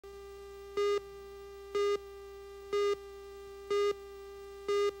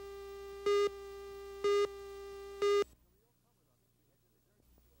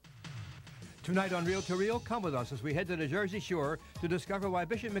Tonight on Reel to Reel, come with us as we head to the Jersey Shore to discover why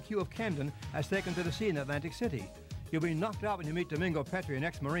Bishop McHugh of Camden has taken to the sea in Atlantic City. You'll be knocked out when you meet Domingo Petrie, an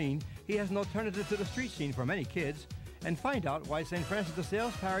ex-Marine. He has an alternative to the street scene for many kids. And find out why St. Francis de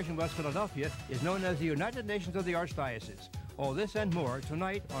Sales Parish in West Philadelphia is known as the United Nations of the Archdiocese. All this and more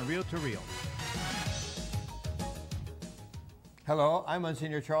tonight on Reel to Reel. Hello, I'm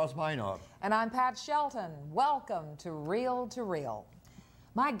Monsignor Charles Meinhof. And I'm Pat Shelton. Welcome to Reel to Reel.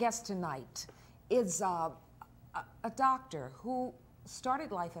 My guest tonight is a doctor who started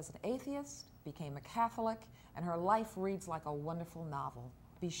life as an atheist, became a Catholic, and her life reads like a wonderful novel.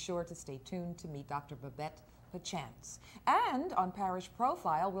 Be sure to stay tuned to meet Dr. Babette Pachence. And on Parish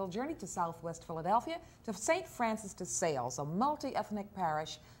Profile, we'll journey to Southwest Philadelphia to St. Francis de Sales, a multi-ethnic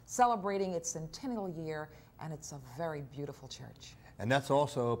parish celebrating its centennial year, and it's a very beautiful church. And that's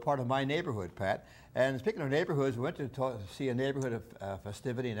also part of my neighborhood, Pat. And speaking of neighborhoods, we went to see a neighborhood of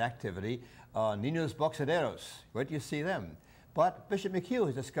festivity and activity, Ninos Boxeadores. Where do you see them? But Bishop McHugh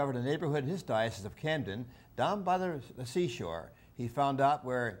has discovered a neighborhood in his diocese of Camden, down by the seashore. He found out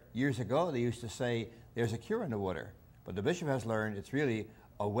where years ago they used to say there's a cure in the water. But the bishop has learned it's really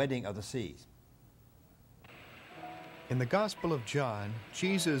a wedding of the seas. In the Gospel of John,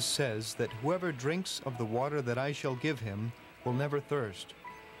 Jesus says that whoever drinks of the water that I shall give him will never thirst.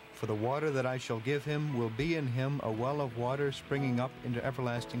 For the water that I shall give him will be in him a well of water springing up into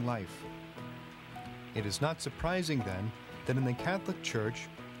everlasting life. It is not surprising, then, that in the Catholic Church,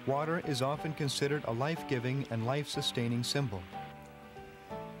 water is often considered a life-giving and life-sustaining symbol.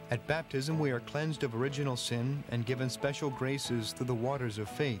 At baptism, we are cleansed of original sin and given special graces through the waters of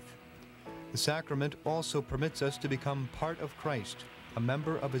faith. The sacrament also permits us to become part of Christ, a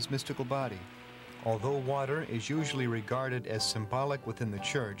member of his mystical body. Although water is usually regarded as symbolic within the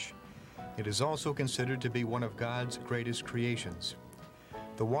Church, it is also considered to be one of God's greatest creations.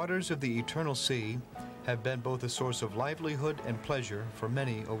 The waters of the eternal sea have been both a source of livelihood and pleasure for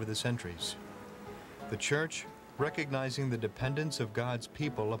many over the centuries. The Church, recognizing the dependence of God's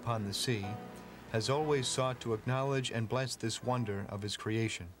people upon the sea, has always sought to acknowledge and bless this wonder of his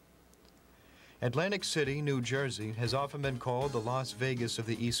creation. Atlantic City, New Jersey, has often been called the Las Vegas of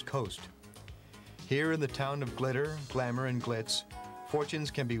the East Coast. Here in the town of glitter, glamour, and glitz,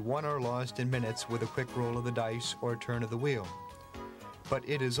 fortunes can be won or lost in minutes with a quick roll of the dice or a turn of the wheel. But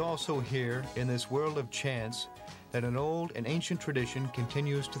it is also here, in this world of chance, that an old and ancient tradition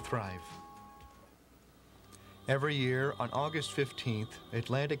continues to thrive. Every year, on August 15th,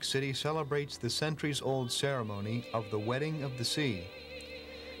 Atlantic City celebrates the centuries-old ceremony of the Wedding of the Sea.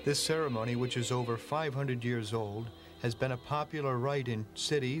 This ceremony, which is over 500 years old, has been a popular rite in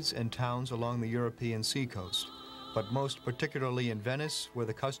cities and towns along the European seacoast, but most particularly in Venice, where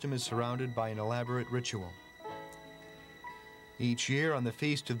the custom is surrounded by an elaborate ritual. Each year on the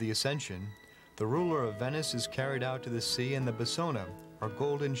Feast of the Ascension, the ruler of Venice is carried out to the sea in the Bessona, or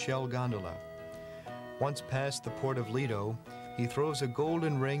golden shell gondola. Once past the port of Lido, he throws a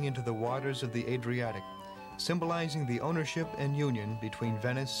golden ring into the waters of the Adriatic, symbolizing the ownership and union between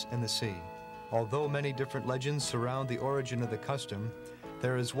Venice and the sea. Although many different legends surround the origin of the custom,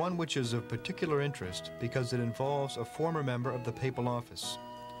 there is one which is of particular interest because it involves a former member of the papal office.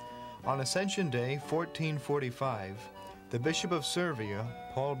 On Ascension Day, 1445, the Bishop of Servia,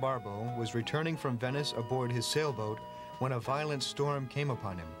 Paul Barbo, was returning from Venice aboard his sailboat when a violent storm came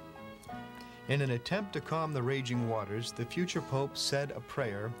upon him. In an attempt to calm the raging waters, the future pope said a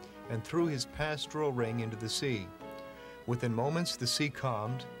prayer and threw his pastoral ring into the sea. Within moments, the sea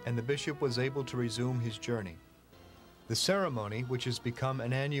calmed, and the bishop was able to resume his journey. The ceremony, which has become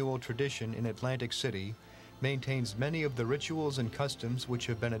an annual tradition in Atlantic City, maintains many of the rituals and customs which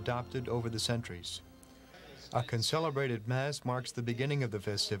have been adopted over the centuries. A concelebrated Mass marks the beginning of the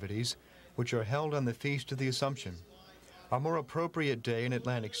festivities, which are held on the Feast of the Assumption, a more appropriate day in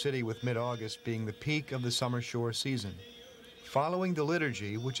Atlantic City, with mid-August being the peak of the summer shore season. Following the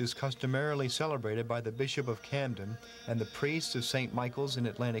liturgy, which is customarily celebrated by the Bishop of Camden and the priests of St. Michael's in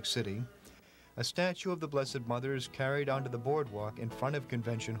Atlantic City, a statue of the Blessed Mother is carried onto the boardwalk in front of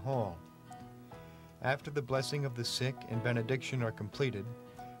Convention Hall. After the blessing of the sick and benediction are completed,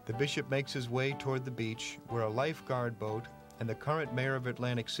 the bishop makes his way toward the beach, where a lifeguard boat and the current mayor of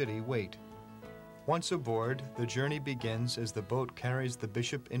Atlantic City wait. Once aboard, the journey begins as the boat carries the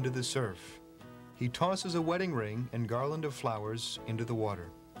bishop into the surf. He tosses a wedding ring and garland of flowers into the water.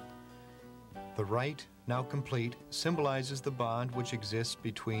 The rite, now complete, symbolizes the bond which exists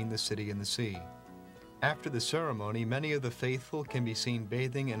between the city and the sea. After the ceremony, many of the faithful can be seen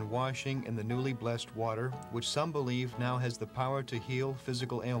bathing and washing in the newly blessed water, which some believe now has the power to heal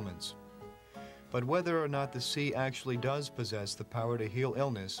physical ailments. But whether or not the sea actually does possess the power to heal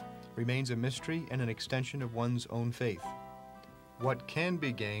illness remains a mystery and an extension of one's own faith. What can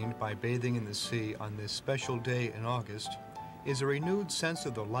be gained by bathing in the sea on this special day in August is a renewed sense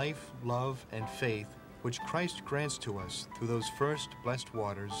of the life, love, and faith which Christ grants to us through those first blessed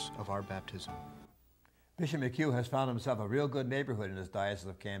waters of our baptism. Bishop McHugh has found himself a real good neighborhood in his Diocese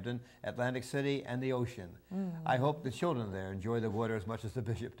of Camden, Atlantic City, and the ocean. I hope the children there enjoy the water as much as the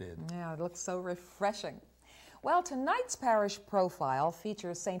bishop did. Yeah, it looks so refreshing. Well, tonight's parish profile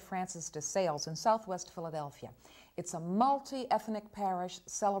features St. Francis de Sales in southwest Philadelphia. It's a multi-ethnic parish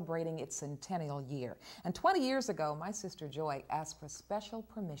celebrating its centennial year. And 20 years ago, my sister Joy asked for special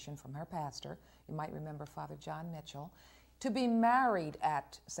permission from her pastor, you might remember Father John Mitchell, to be married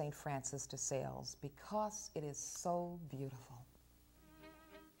at St. Francis de Sales because it is so beautiful.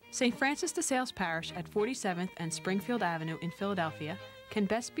 St. Francis de Sales Parish at 47th and Springfield Avenue in Philadelphia can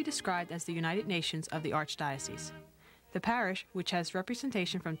best be described as the United Nations of the Archdiocese. The parish, which has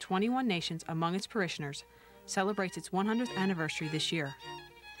representation from 21 nations among its parishioners, celebrates its 100th anniversary this year.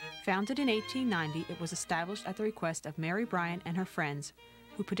 Founded in 1890, it was established at the request of Mary Bryan and her friends,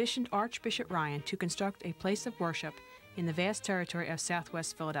 who petitioned Archbishop Ryan to construct a place of worship in the vast territory of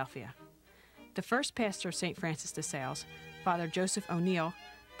southwest Philadelphia. The first pastor of St. Francis de Sales, Father Joseph O'Neill,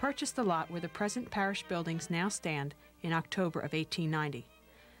 purchased the lot where the present parish buildings now stand in October of 1890.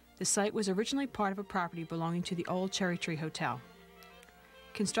 The site was originally part of a property belonging to the old Cherry Tree Hotel.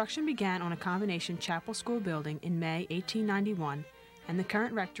 Construction began on a combination chapel school building in May 1891 and the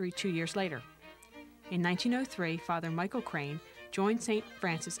current rectory 2 years later. In 1903, Father Michael Crane joined St.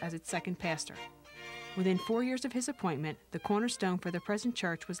 Francis as its second pastor. Within 4 years of his appointment, the cornerstone for the present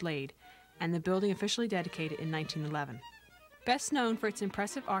church was laid, and the building officially dedicated in 1911. Best known for its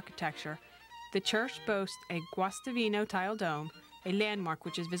impressive architecture, the church boasts a Guastavino tile dome, a landmark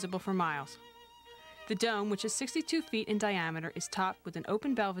which is visible for miles. The dome, which is 62 feet in diameter, is topped with an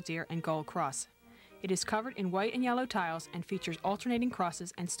open belvedere and gold cross. It is covered in white and yellow tiles and features alternating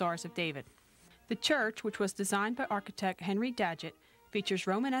crosses and stars of David. The church, which was designed by architect Henry Dadgett, features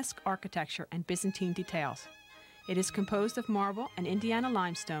Romanesque architecture and Byzantine details. It is composed of marble and Indiana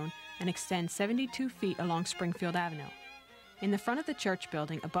limestone and extends 72 feet along Springfield Avenue. In the front of the church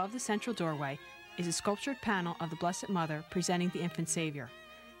building, above the central doorway, is a sculptured panel of the Blessed Mother presenting the infant Savior.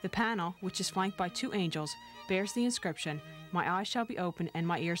 The panel, which is flanked by 2 angels, bears the inscription, "My eyes shall be open and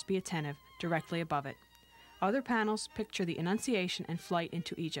my ears be attentive," directly above it. Other panels picture the Annunciation and flight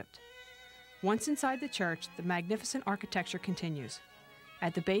into Egypt. Once inside the church, the magnificent architecture continues.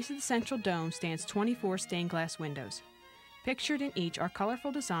 At the base of the central dome stands 24 stained glass windows. Pictured in each are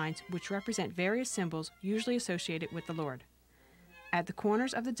colorful designs which represent various symbols usually associated with the Lord. At the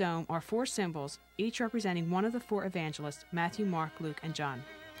corners of the dome are 4 symbols, each representing one of the 4 evangelists, Matthew, Mark, Luke, and John.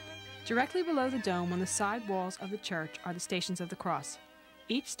 Directly below the dome on the side walls of the church are the Stations of the Cross.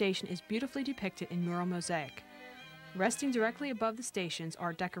 Each station is beautifully depicted in mural mosaic. Resting directly above the stations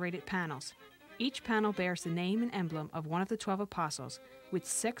are decorated panels. Each panel bears the name and emblem of one of the 12 apostles, with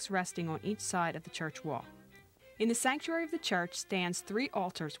 6 resting on each side of the church wall. In the sanctuary of the church stands 3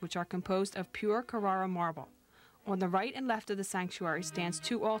 altars which are composed of pure Carrara marble. On the right and left of the sanctuary stands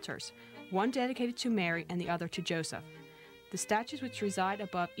 2 altars, one dedicated to Mary and the other to Joseph. The statues which reside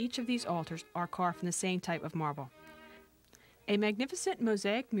above each of these altars are carved from the same type of marble. A magnificent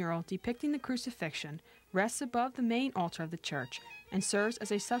mosaic mural depicting the crucifixion rests above the main altar of the church and serves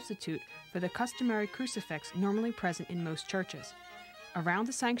as a substitute for the customary crucifix normally present in most churches. Around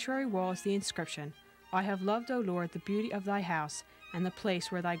the sanctuary wall is the inscription, "I have loved, O Lord, the beauty of thy house and the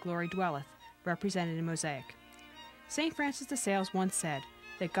place where thy glory dwelleth," represented in mosaic. St. Francis de Sales once said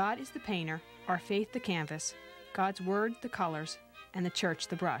that God is the painter, our faith the canvas, God's word the colors, and the church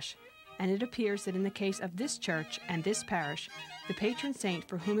the brush. And it appears that in the case of this church and this parish, the patron saint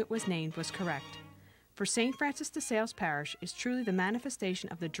for whom it was named was correct. For St. Francis de Sales Parish is truly the manifestation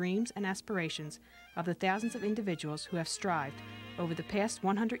of the dreams and aspirations of the thousands of individuals who have strived over the past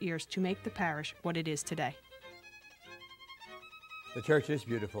 100 years to make the parish what it is today. The church is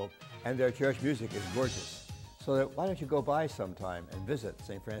beautiful, and their church music is gorgeous. So why don't you go by sometime and visit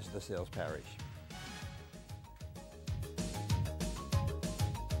St. Francis de Sales Parish?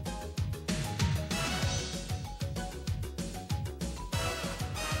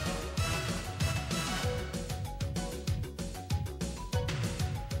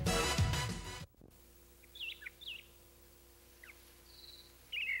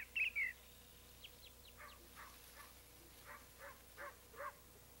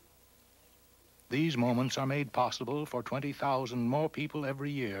 These moments are made possible for 20,000 more people every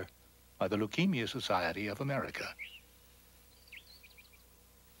year by the Leukemia Society of America.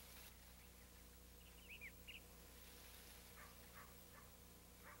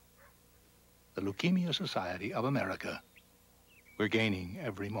 the Leukemia Society of America. We're gaining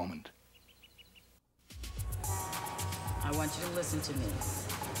every moment. I want you to listen to me.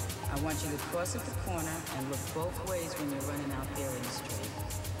 I want you to cross at the corner and look both ways when you're running out there in the street.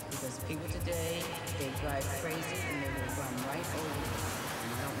 Because people today, they drive crazy and they will run right over you.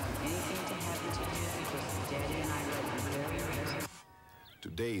 And I don't want anything to happen to you because Daddy and I love you very much.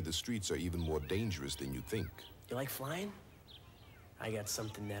 Today, the streets are even more dangerous than you think. You like flying? I got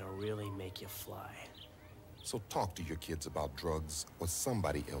something that'll really make you fly. So talk to your kids about drugs, or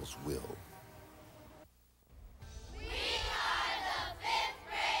somebody else will. We are the 5th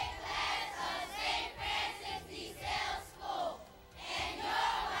grade class of St. Francis de Sales School, and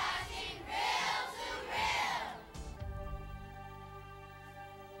you're watching Reel to Reel.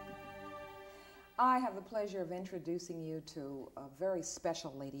 I have the pleasure of introducing you to a very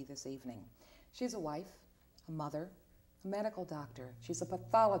special lady this evening. She's a wife, a mother, a medical doctor. She's a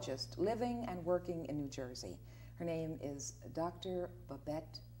pathologist living and working in New Jersey. Her name is Dr.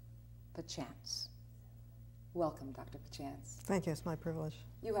 Babette Pachence. Welcome, Dr. Pachence. Thank you. It's my privilege.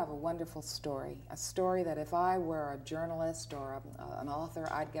 You have a wonderful story, a story that if I were a journalist or an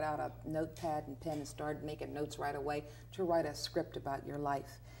author, I'd get out a notepad and pen and start making notes right away to write a script about your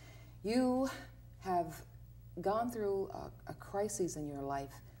life. You have gone through a crisis in your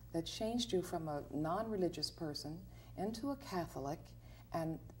life that changed you from a non-religious person into a Catholic,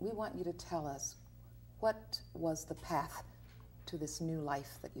 and we want you to tell us what was the path to this new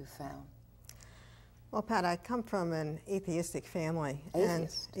life that you found. Well, Pat, I come from an atheistic family.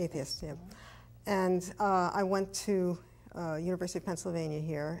 Atheist, yeah. And I went to University of Pennsylvania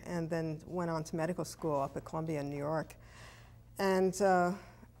here, and then went on to medical school up at Columbia in New York. And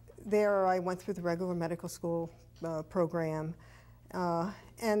there I went through the regular medical school program.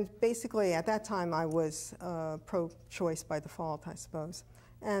 And basically, at that time, I was pro-choice by default, I suppose.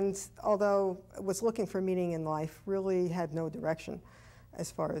 And although I was looking for meaning in life, really had no direction as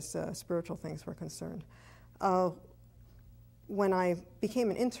far as spiritual things were concerned. When I became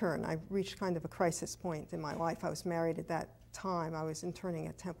an intern, I reached kind of a crisis point in my life. I was married at that time. I was interning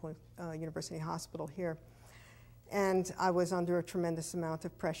at Temple University Hospital here. And I was under a tremendous amount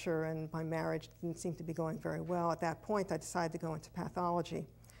of pressure, and my marriage didn't seem to be going very well. At that point, I decided to go into pathology.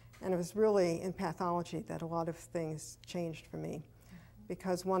 And it was really in pathology that a lot of things changed for me.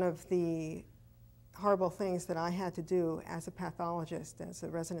 Because one of the horrible things that I had to do as a pathologist, as a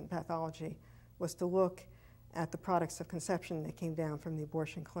resident in pathology, was to look at the products of conception that came down from the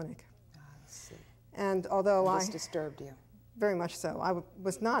abortion clinic. I see. And although this disturbed you. Very much so. I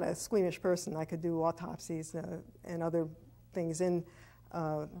was not a squeamish person. I could do autopsies and other things in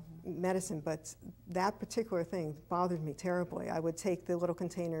medicine, but that particular thing bothered me terribly. I would take the little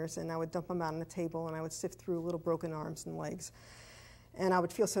containers and I would dump them out on the table, and I would sift through little broken arms and legs. And I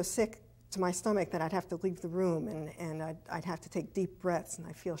would feel so sick to my stomach that I'd have to leave the room, and I'd have to take deep breaths, and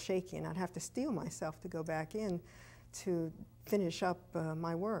I'd feel shaky, and I'd have to steel myself to go back in to finish up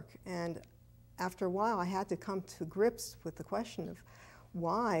my work. And after a while, I had to come to grips with the question of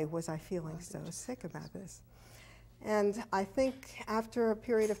why was I feeling so sick about this? And I think after a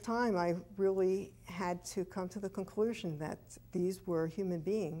period of time, I really had to come to the conclusion that these were human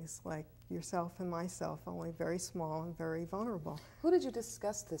beings like yourself and myself, only very small and very vulnerable. Who did you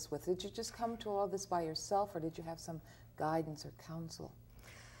discuss this with? Did you just come to all this by yourself, or did you have some guidance or counsel?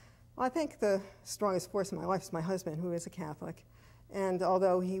 Well, I think the strongest force in my life is my husband, who is a Catholic. And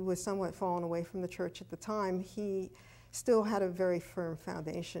although he was somewhat fallen away from the church at the time, he still had a very firm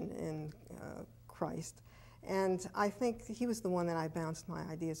foundation in Christ. And I think he was the one that I bounced my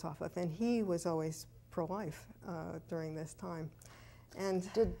ideas off of. And he was always pro-life during this time.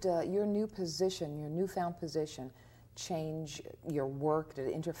 And did your new position, your newfound position, change your work? Did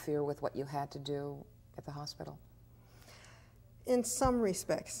it interfere with what you had to do at the hospital? In some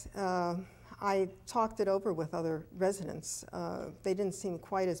respects. I talked it over with other residents. They didn't seem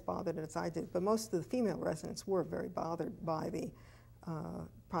quite as bothered as I did, but most of the female residents were very bothered by the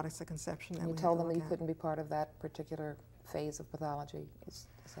products of conception that we had to look at. You told them that you couldn't be part of that particular phase of pathology? Is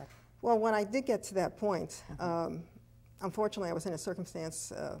that... Well, when I did get to that point, unfortunately I was in a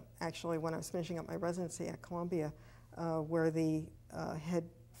circumstance, actually when I was finishing up my residency at Columbia, where the head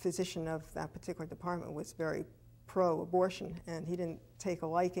physician of that particular department was very pro-abortion, and he didn't take a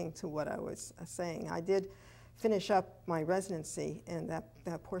liking to what I was saying. I did finish up my residency, and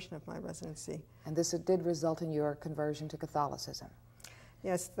that portion of my residency. And this did result in your conversion to Catholicism?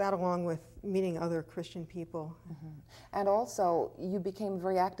 Yes, that along with meeting other Christian people. Mm-hmm. And also, you became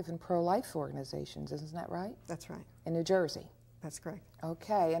very active in pro-life organizations, isn't that right? That's right. In New Jersey? That's correct.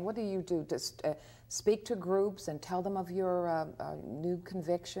 Okay, and what do you do? Just speak to groups and tell them of your new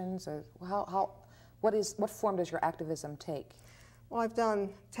convictions? Or what form does your activism take? Well, I've done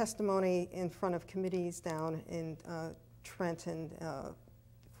testimony in front of committees down in Trenton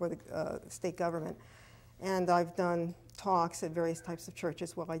for the state government, and I've done talks at various types of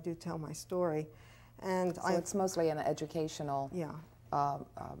churches where I do tell my story. And so it's mostly an educational. Yeah.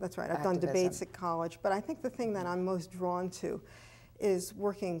 That's right. I've done debates at college, but I think the thing that I'm most drawn to is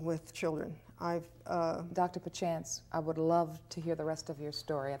working with children. Dr. Pachence, I would love to hear the rest of your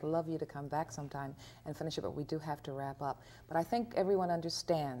story. I'd love you to come back sometime and finish it, but we do have to wrap up. But I think everyone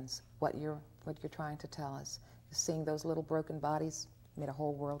understands what you're trying to tell us. Seeing those little broken bodies made a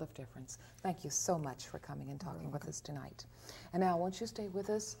whole world of difference. Thank you so much for coming and talking with us tonight. And now, won't you stay with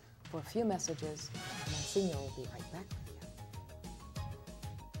us for a few messages, and Monsignor will be right back.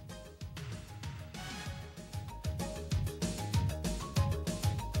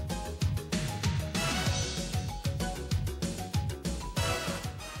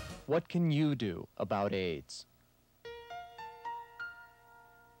 What can you do about AIDS?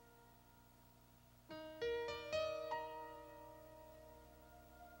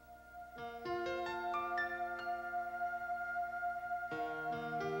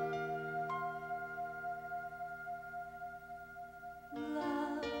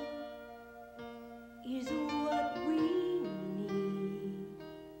 Love is what we need.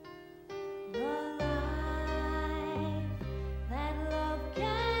 The life that love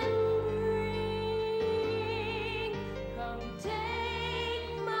can bring. Come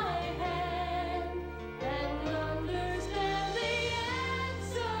take my hand and understand the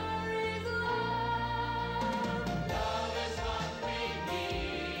answer is love. Love is what we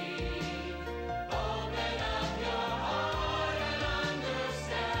need. Open up your heart and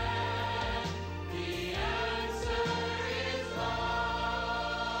understand the answer is love.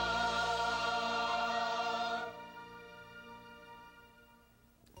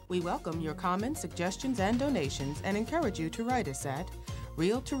 We welcome your comments, suggestions, and donations and encourage you to write us at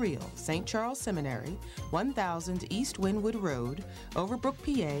Reel to Reel, St. Charles Seminary, 1000 East Wynwood Road, Overbrook,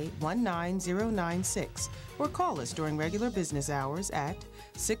 PA 19096, or call us during regular business hours at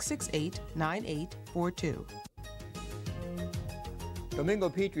 668-9842. Domingo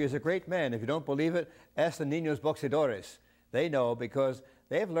Petrie is a great man. If you don't believe it, ask the Ninos Boxeadores. They know because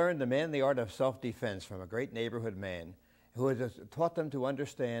they've learned the manly art of self-defense from a great neighborhood man who has taught them to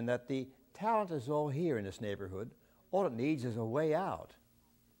understand that the talent is all here in this neighborhood. All it needs is a way out.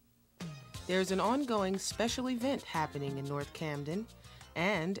 There's an ongoing special event happening in North Camden,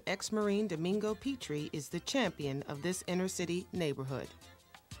 and ex-Marine Domingo Petrie is the champion of this inner-city neighborhood.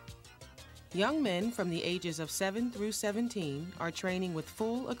 Young men from the ages of 7 through 17 are training with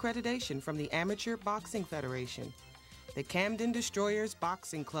full accreditation from the Amateur Boxing Federation. The Camden Destroyers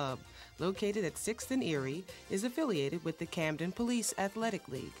Boxing Club, located at 6th and Erie, is affiliated with the Camden Police Athletic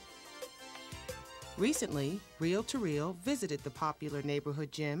League. Recently, Reel to Reel visited the popular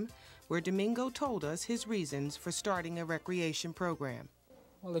neighborhood gym, where Domingo told us his reasons for starting a recreation program.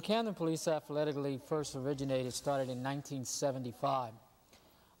 Well, the Camden Police Athletic League started in 1975.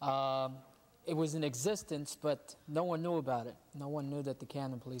 It was in existence, but no one knew about it. No one knew that the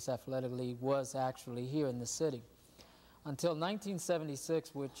Camden Police Athletic League was actually here in the city. Until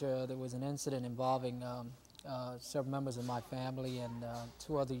 1976, which there was an incident involving several members of my family and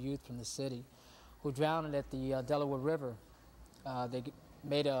 2 other youth from the city who drowned at the Delaware River. They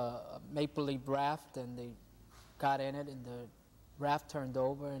made a maple leaf raft and they got in it and the raft turned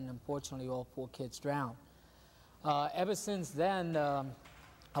over and unfortunately all 4 kids drowned. Ever since then,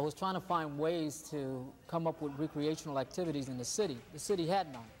 I was trying to find ways to come up with recreational activities in the city. The city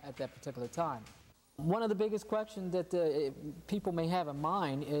had none at that particular time. One of the biggest questions that people may have in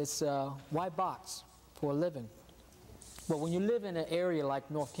mind is why box for a living? Well, when you live in an area like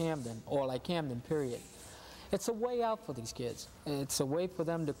North Camden, or like Camden, period, it's a way out for these kids. It's a way for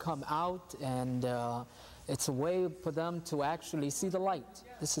them to come out, and it's a way for them to actually see the light.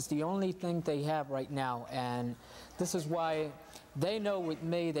 This is the only thing they have right now, and this is why they know with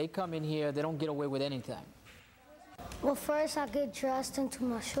me, they come in here, they don't get away with anything. Well, first I get dressed into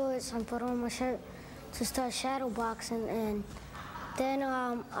my shorts and put on my shirt to start shadow boxing, and then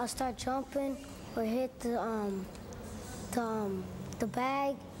I'll start jumping or hit the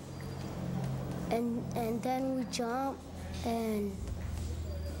bag, and then we jump and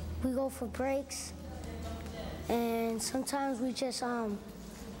we go for breaks, and sometimes we just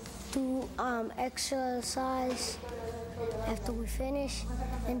do exercise after we finish,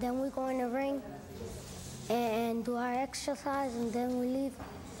 and then we go in the ring and do our exercise, and then we leave.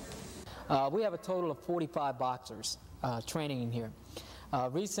 We have a total of 45 boxers training in here.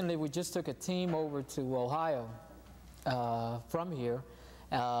 Recently, we just took a team over to Ohio from here.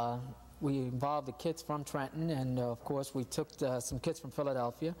 We involved the kids from Trenton, and of course we took some kids from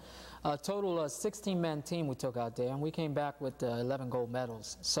Philadelphia. A total 16-man team we took out there, and we came back with 11 gold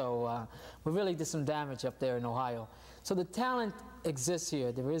medals. So we really did some damage up there in Ohio. So the talent exists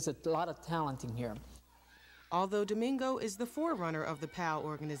here. There is a lot of talent in here. Although Domingo is the forerunner of the PAL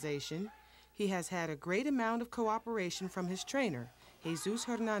organization, he has had a great amount of cooperation from his trainer, Jesus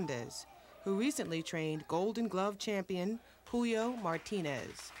Hernandez, who recently trained Golden Glove champion Julio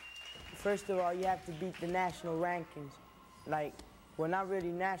Martinez. First of all, you have to beat the national rankings. Like, well, not really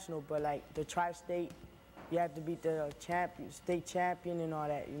national, but like the tri-state, you have to beat the state champion and all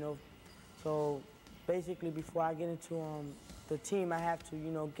that, you know. So basically, before I get into the team, I have to, you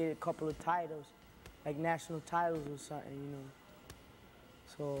know, get a couple of titles, like national titles or something, you know.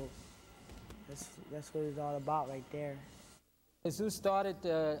 So that's what it's all about right there. Jesus started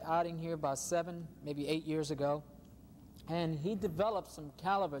out in here about 7, maybe 8 years ago. And he developed some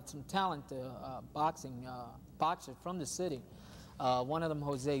caliber, some talent, boxers from the city. One of them,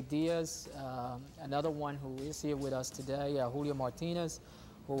 Jose Diaz, another one who is here with us today, Julio Martinez,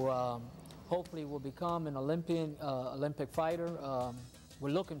 who hopefully will become an Olympic fighter. We're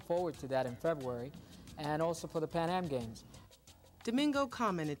looking forward to that in February, and also for the Pan Am Games. Domingo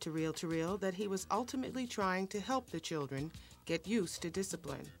commented to Real that he was ultimately trying to help the children get used to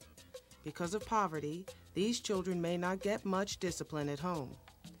discipline. Because of poverty, these children may not get much discipline at home.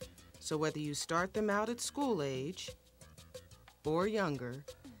 So whether you start them out at school age or younger,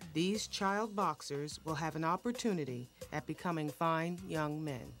 these child boxers will have an opportunity at becoming fine young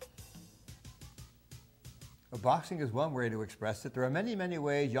men. Well, boxing is one way to express it. There are many, many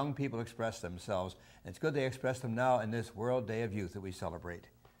ways young people express themselves. And it's good they express them now in this World Day of Youth that we celebrate.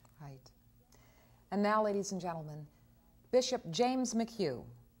 Right. And now, ladies and gentlemen, Bishop James McHugh,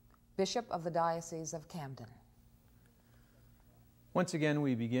 Bishop of the Diocese of Camden. Once again,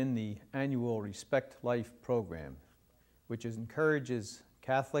 we begin the annual Respect Life program, which encourages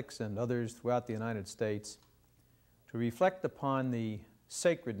Catholics and others throughout the United States to reflect upon the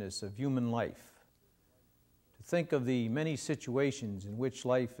sacredness of human life, to think of the many situations in which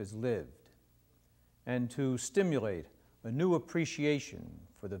life is lived, and to stimulate a new appreciation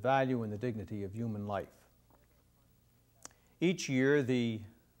for the value and the dignity of human life. Each year, the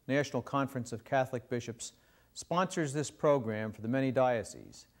National Conference of Catholic Bishops sponsors this program for the many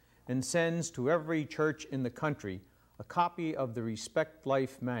dioceses and sends to every church in the country a copy of the Respect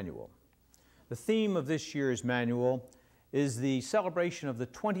Life Manual. The theme of this year's manual is the celebration of the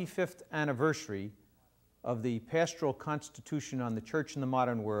 25th anniversary of the Pastoral Constitution on the Church in the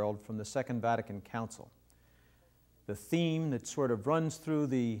Modern World from the Second Vatican Council. The theme that sort of runs through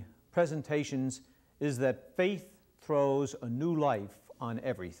the presentations is that faith throws a new life on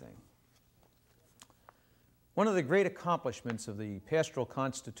everything. One of the great accomplishments of the Pastoral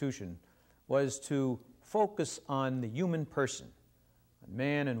Constitution was to focus on the human person,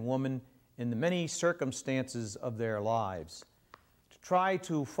 man and woman, in the many circumstances of their lives, to try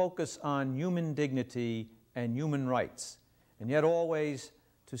to focus on human dignity and human rights, and yet always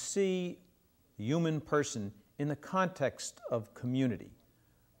to see the human person in the context of community,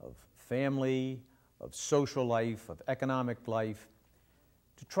 of family, of social life, of economic life,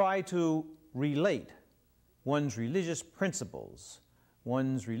 to try to relate one's religious principles,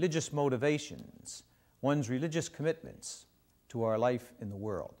 one's religious motivations, one's religious commitments to our life in the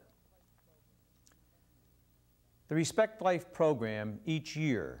world. The Respect Life program each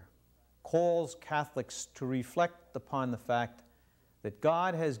year calls Catholics to reflect upon the fact that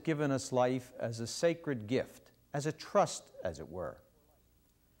God has given us life as a sacred gift, as a trust, as it were.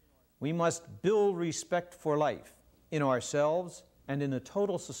 We must build respect for life in ourselves and in the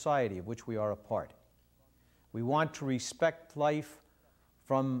total society of which we are a part. We want to respect life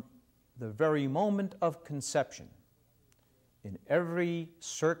from the very moment of conception, in every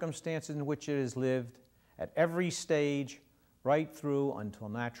circumstance in which it is lived, at every stage, right through until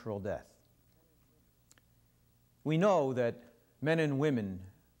natural death. We know that men and women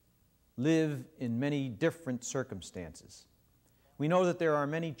live in many different circumstances. We know that there are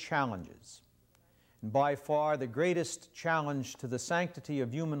many challenges. And by far the greatest challenge to the sanctity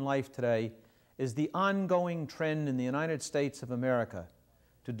of human life today is the ongoing trend in the United States of America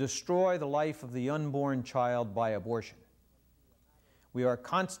to destroy the life of the unborn child by abortion. We are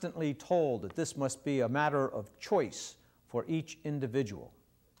constantly told that this must be a matter of choice for each individual.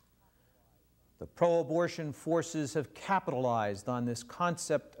 The pro-abortion forces have capitalized on this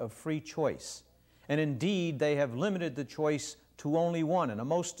concept of free choice, and indeed they have limited the choice to only one, and a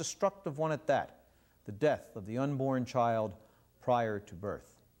most destructive one at that, the death of the unborn child prior to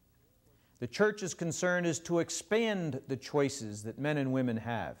birth. The Church's concern is to expand the choices that men and women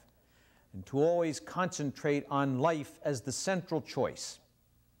have and to always concentrate on life as the central choice.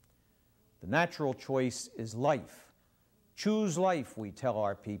 The natural choice is life. Choose life, we tell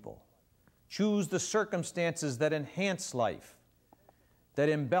our people. Choose the circumstances that enhance life, that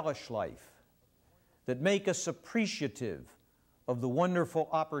embellish life, that make us appreciative of the wonderful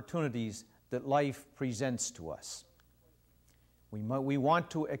opportunities that life presents to us. We want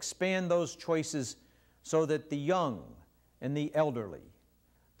to expand those choices so that the young and the elderly,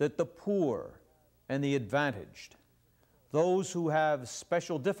 that the poor and the advantaged, those who have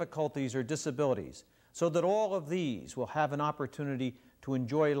special difficulties or disabilities, so that all of these will have an opportunity to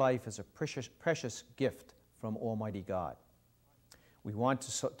enjoy life as a precious gift from Almighty God. We want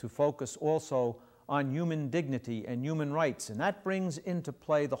to focus also on human dignity and human rights, and that brings into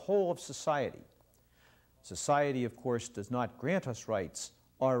play the whole of society. Society, of course, does not grant us rights.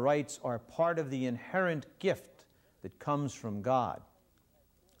 Our rights are part of the inherent gift that comes from God.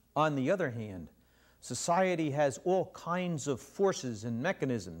 On the other hand, society has all kinds of forces and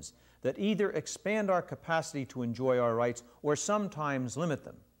mechanisms that either expand our capacity to enjoy our rights or sometimes limit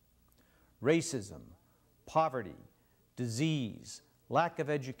them. Racism, poverty, disease, lack of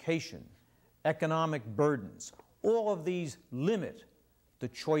education, economic burdens, all of these limit the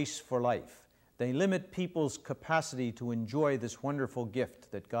choice for life. They limit people's capacity to enjoy this wonderful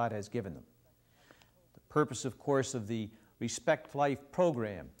gift that God has given them. The purpose, of course, of the Respect Life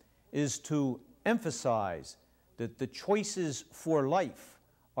program is to emphasize that the choices for life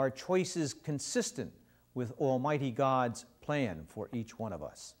are choices consistent with Almighty God's plan for each one of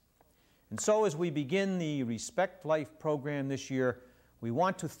us. And so as we begin the Respect Life program this year, we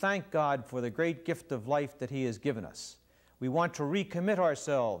want to thank God for the great gift of life that He has given us. We want to recommit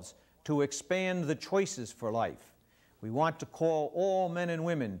ourselves to expand the choices for life. We want to call all men and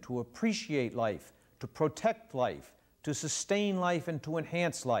women to appreciate life, to protect life, to sustain life, and to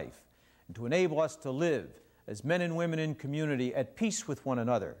enhance life, and to enable us to live as men and women in community at peace with one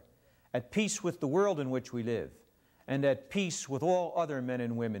another, at peace with the world in which we live, and at peace with all other men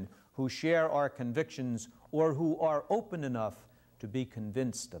and women who share our convictions or who are open enough to be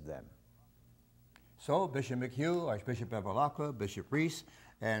convinced of them. So Bishop McHugh, Archbishop Bevilacqua, Bishop Reese,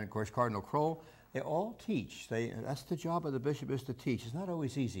 and of course Cardinal Kroll, they all teach. That's the job of the bishop, is to teach. It's not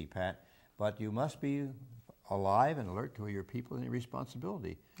always easy, Pat, but you must be alive and alert to your people and your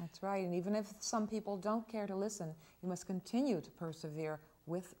responsibility. That's right, and even if some people don't care to listen, you must continue to persevere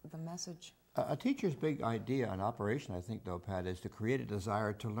with the message. A teacher's big idea and operation, I think, though, Pat, is to create a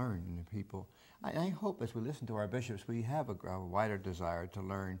desire to learn in the people. I hope as we listen to our bishops, we have a wider desire to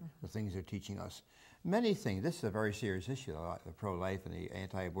learn the things they're teaching us. Many things, this is a very serious issue, the pro-life and the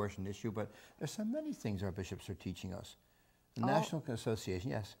anti-abortion issue, but there's so many things our bishops are teaching us. The National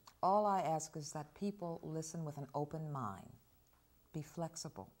Association, yes. All I ask is that people listen with an open mind. Be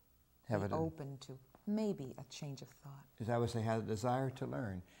flexible. Be open to maybe a change of thought. As I would say, have a desire to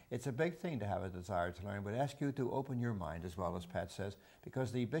learn. It's a big thing to have a desire to learn, but I ask you to open your mind as well, as Pat says,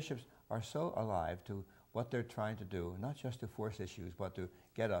 because the bishops are so alive to what they're trying to do, not just to force issues, but to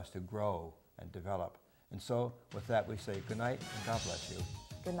get us to grow and develop. And so, with that, we say good night and God bless you.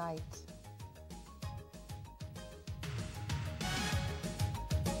 Good night.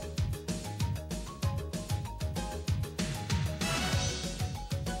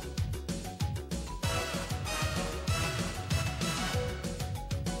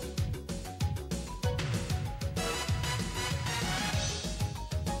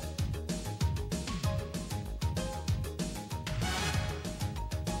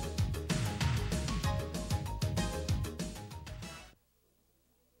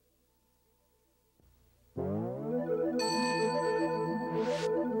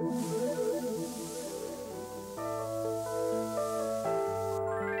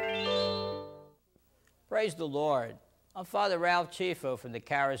 Praise the Lord. I'm Father Ralph Chifo from the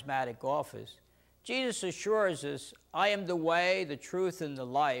Charismatic Office. Jesus assures us, I am the way, the truth, and the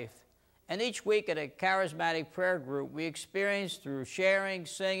life. And each week at a Charismatic prayer group, we experience through sharing,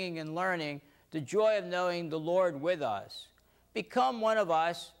 singing, and learning the joy of knowing the Lord with us. Become one of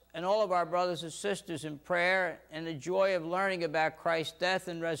us and all of our brothers and sisters in prayer and the joy of learning about Christ's death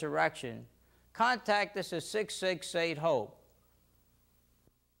and resurrection. Contact us at 668-HOPE.